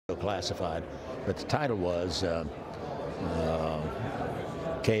classified, but the title was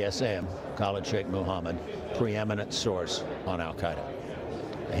KSM, Khalid Sheikh Mohammed, preeminent source on Al-Qaeda.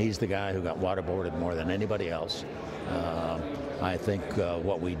 He's the guy who got waterboarded more than anybody else. I think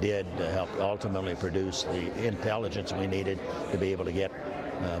what we did helped ultimately produce the intelligence we needed to be able to get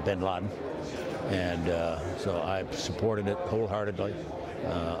bin Laden. And so I supported it wholeheartedly.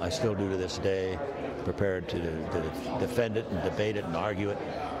 I still do to this day, prepared to defend it and debate it and argue it.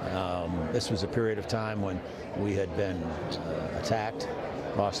 This was a period of time when we had been attacked,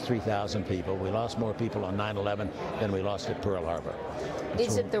 lost 3,000 people. We lost more people on 9/11 than we lost at Pearl Harbor.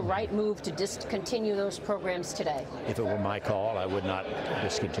 Is it the right move to discontinue those programs today? If it were my call, I would not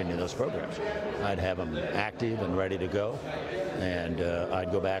discontinue those programs. I'd have them active and ready to go, and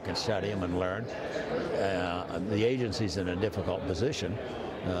I'd go back and study them and learn. The agency's in a difficult position.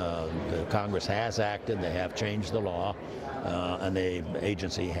 The Congress has acted, they have changed the law, and the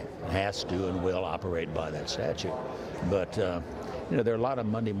agency has to and will operate by that statute. But you know, there are a lot of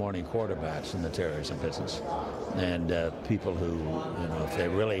Monday morning quarterbacks in the terrorism business, and people who, you know, if they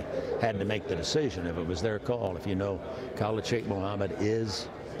really had to make the decision, if it was their call, if you know Khalid Sheikh Mohammed is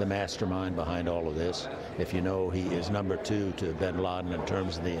the mastermind behind all of this, if you know he is number 2 to bin Laden in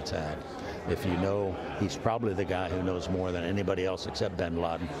terms of the attack, if you know he's probably the guy who knows more than anybody else except bin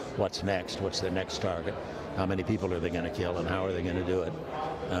Laden what's next, what's their next target, how many people are they going to kill, and how are they going to do it,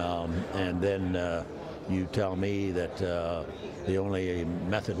 and then you tell me that the only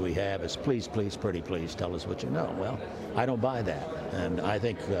method we have is please, please, pretty please, tell us what you know. Well, I don't buy that, and I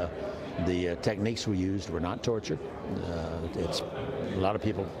think the techniques we used were not torture. A lot of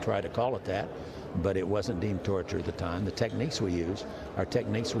people try to call it that, but it wasn't deemed torture at the time. The techniques we used are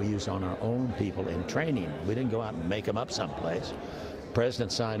techniques we used on our own people in training. We didn't go out and make them up someplace. The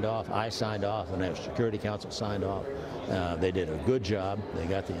President signed off, I signed off, the National Security Council signed off. They did a good job. They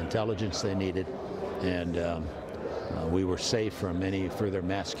got the intelligence they needed, and we were safe from any further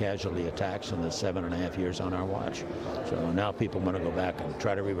mass casualty attacks in the 7.5 years on our watch. So now people want to go back and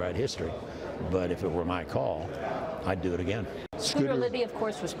try to rewrite history, but if it were my call, I'd do it again. Scooter Libby, of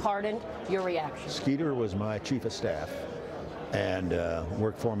course, was pardoned. Your reaction? Skeeter was my chief of staff and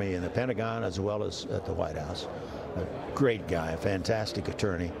worked for me in the Pentagon as well as at the White House. A great guy, a fantastic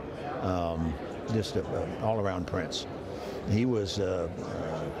attorney, just an all-around prince. He was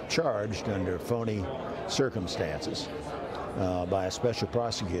charged under phony circumstances by a special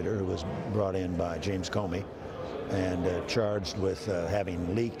prosecutor who was brought in by James Comey, and charged with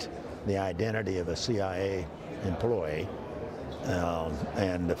having leaked the identity of a CIA employee.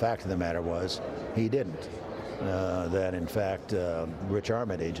 And the fact of the matter was, he didn't. That in fact, Rich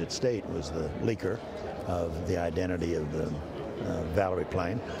Armitage at State was the leaker of the identity of the Valerie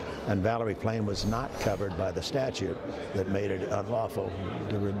Plame. And Valerie Plame was not covered by the statute that made it unlawful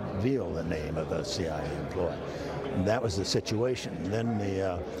to reveal the name of a CIA employee. And that was the situation. Then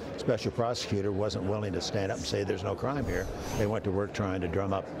the special prosecutor wasn't willing to stand up and say there's no crime here. They went to work trying to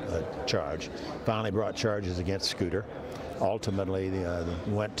drum up a charge. Finally brought charges against Scooter. Ultimately, they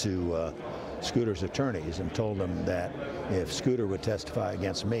went to Scooter's attorneys and told them that if Scooter would testify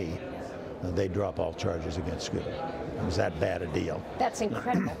against me, they'd drop all charges against Scooter. It was that bad a deal. That's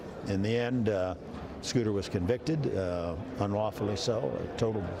incredible. In the end, Scooter was convicted, unlawfully so, a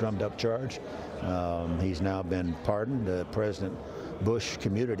total drummed up charge. He's now been pardoned. President Bush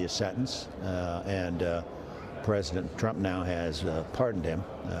commuted his sentence, and President Trump now has pardoned him.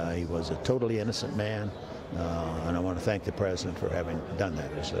 He was a totally innocent man, and I want to thank the President for having done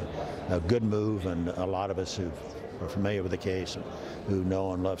that. It's a good move, and a lot of us who are familiar with the case, who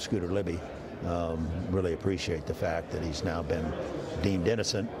know and love Scooter Libby, really appreciate the fact that he's now been deemed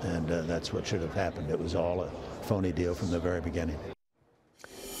innocent, and that's what should have happened. It was all a phony deal from the very beginning.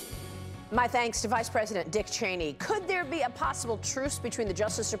 My thanks to Vice President Dick Cheney. Could there be a possible truce between the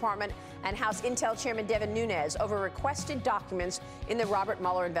Justice Department and House Intel Chairman Devin Nunes over requested documents in the Robert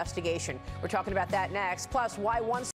Mueller investigation? We're talking about that next. Plus, why one